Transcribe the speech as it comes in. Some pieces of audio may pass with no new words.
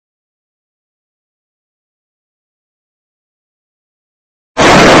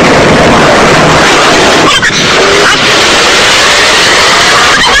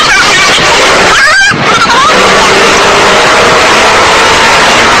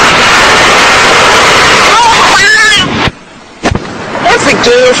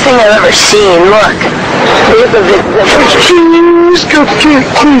gayest thing I've ever seen. Look. Look at it. Cheese, cupcake,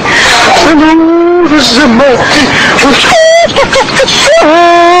 hello, this is a monkey.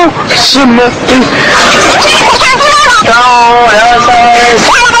 Oh, this is a monkey.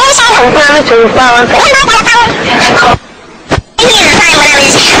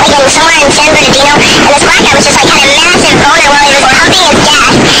 Oh, somewhere in San Bernardino, and this black guy was just like had a massive boner while he was pumping his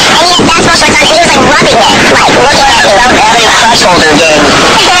gas, and yet that's most of the time he was like rubbing it, like looking at it. Having a crutch holder game.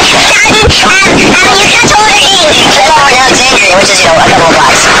 Having your crutch holder game. Then over down Xandria, which is, you know, a couple of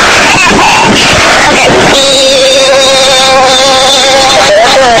blocks. Okay.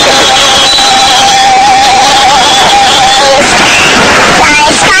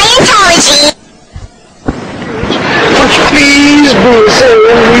 Scientology. Please be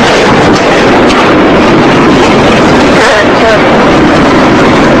silly.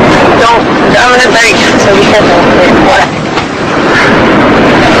 I'm gonna bite, so be careful. What?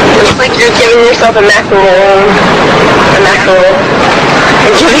 It's like you're giving yourself a macaron. A macaron.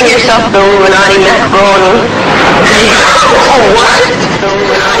 You're giving yourself the Illuminati macaroni. Oh, what? The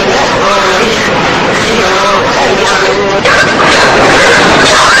Illuminati macaroni.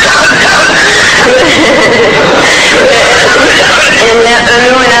 And that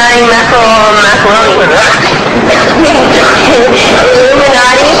Illuminati macaroni.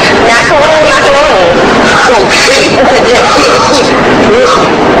 Illuminati macaroni.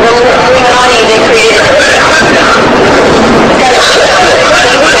 Illuminati, they created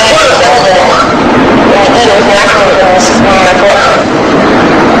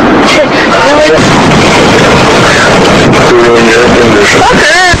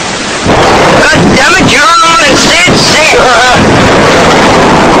Fucker! God damn it, you're on the one and say it, say it!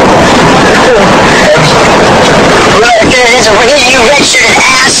 You registered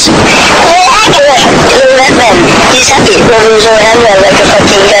ass! Batman, he's happy. He's so happy like a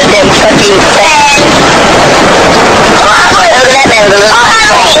fucking goddamn fucking fan. Look at that man, look at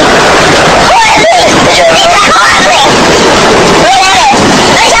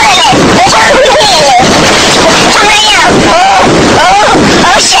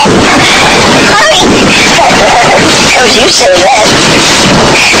you say that.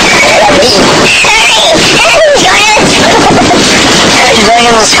 He's going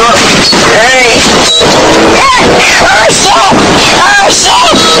in the school. Hurry. Oh shit! Oh shit!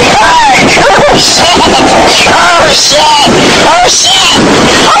 Oh shit! Oh shit! Oh shit!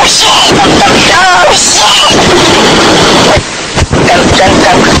 Oh shit! Oh shit!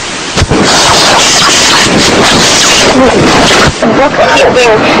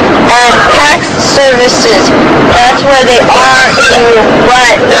 Bookkeeping and tax services. That's where they are in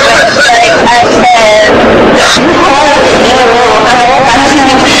what website I said.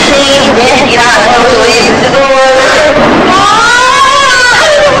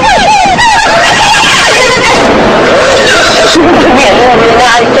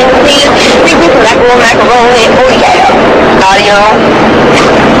 Macaroni. Oh yeah. Audio.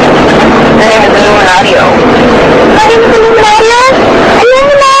 The name is Illuminati. My name is Illuminati.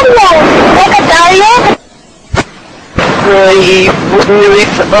 Like a Dario.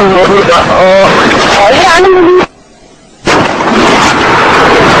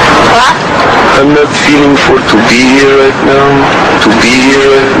 I'm not feeling for to be here right now. To be here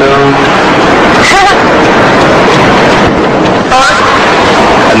right now.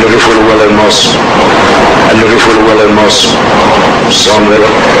 I'm looking for the Weller Moss. I'm looking for the Weller Moss. Somewhere.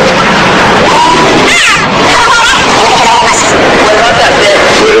 What about that bit?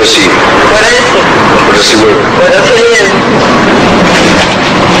 Where is he? What is he? Where does he work? What else it is?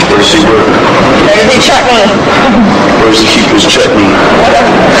 Where does he work? There's the chutney. Where does he keep his chutney?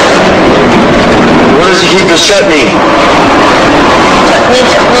 Where does he keep his chutney? Chutney.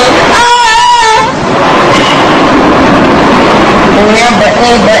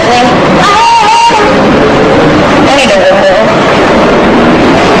 Britney. I need to go there.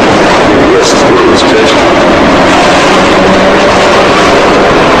 Yes, it's good.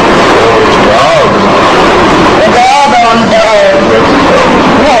 The dog on there. We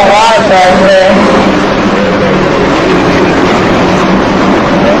have a lot of dogs there.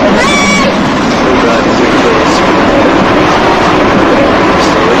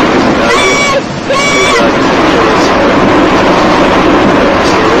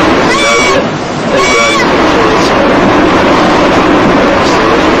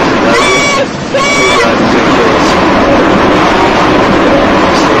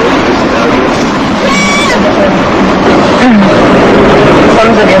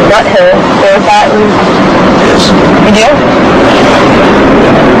 Hill, or that Yes. You do?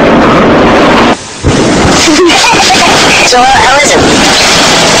 So, how is it?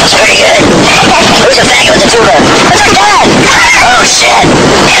 tuba. What's our gun? Oh shit.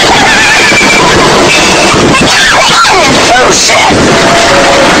 Oh shit.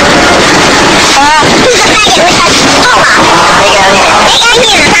 Who's the faggot? Who's that? They got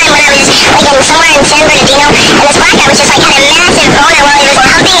me at the time when I was like in somewhere in San Bernardino, and this black guy was just like had a massive boner while he was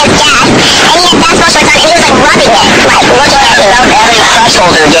pumping his gas, and he had basketball shorts on, and he was like rubbing it, like looking at it. Having a crutch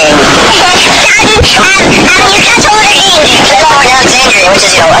holder game. Having your crutch holder game. They're going to Alexandria, which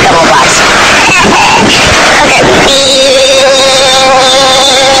is, you know, a couple of blocks. Okay.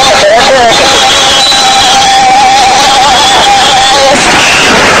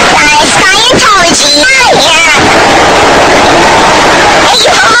 Scientology. Yeah. Hey, you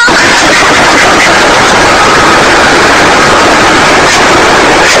homo.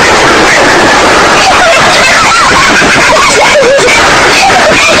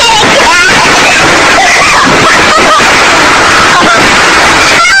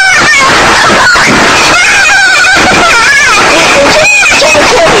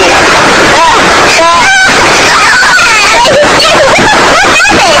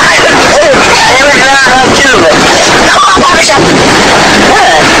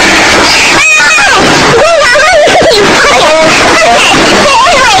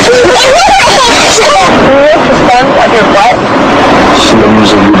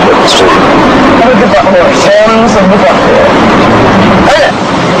 Stems of the butthole. What is the butthole? Stems of the butthole.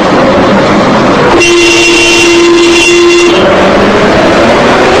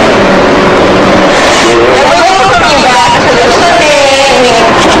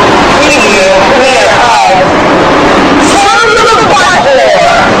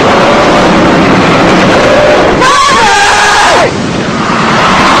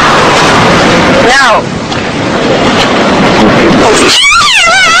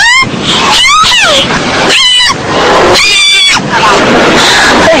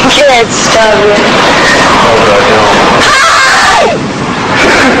 I can't stop it.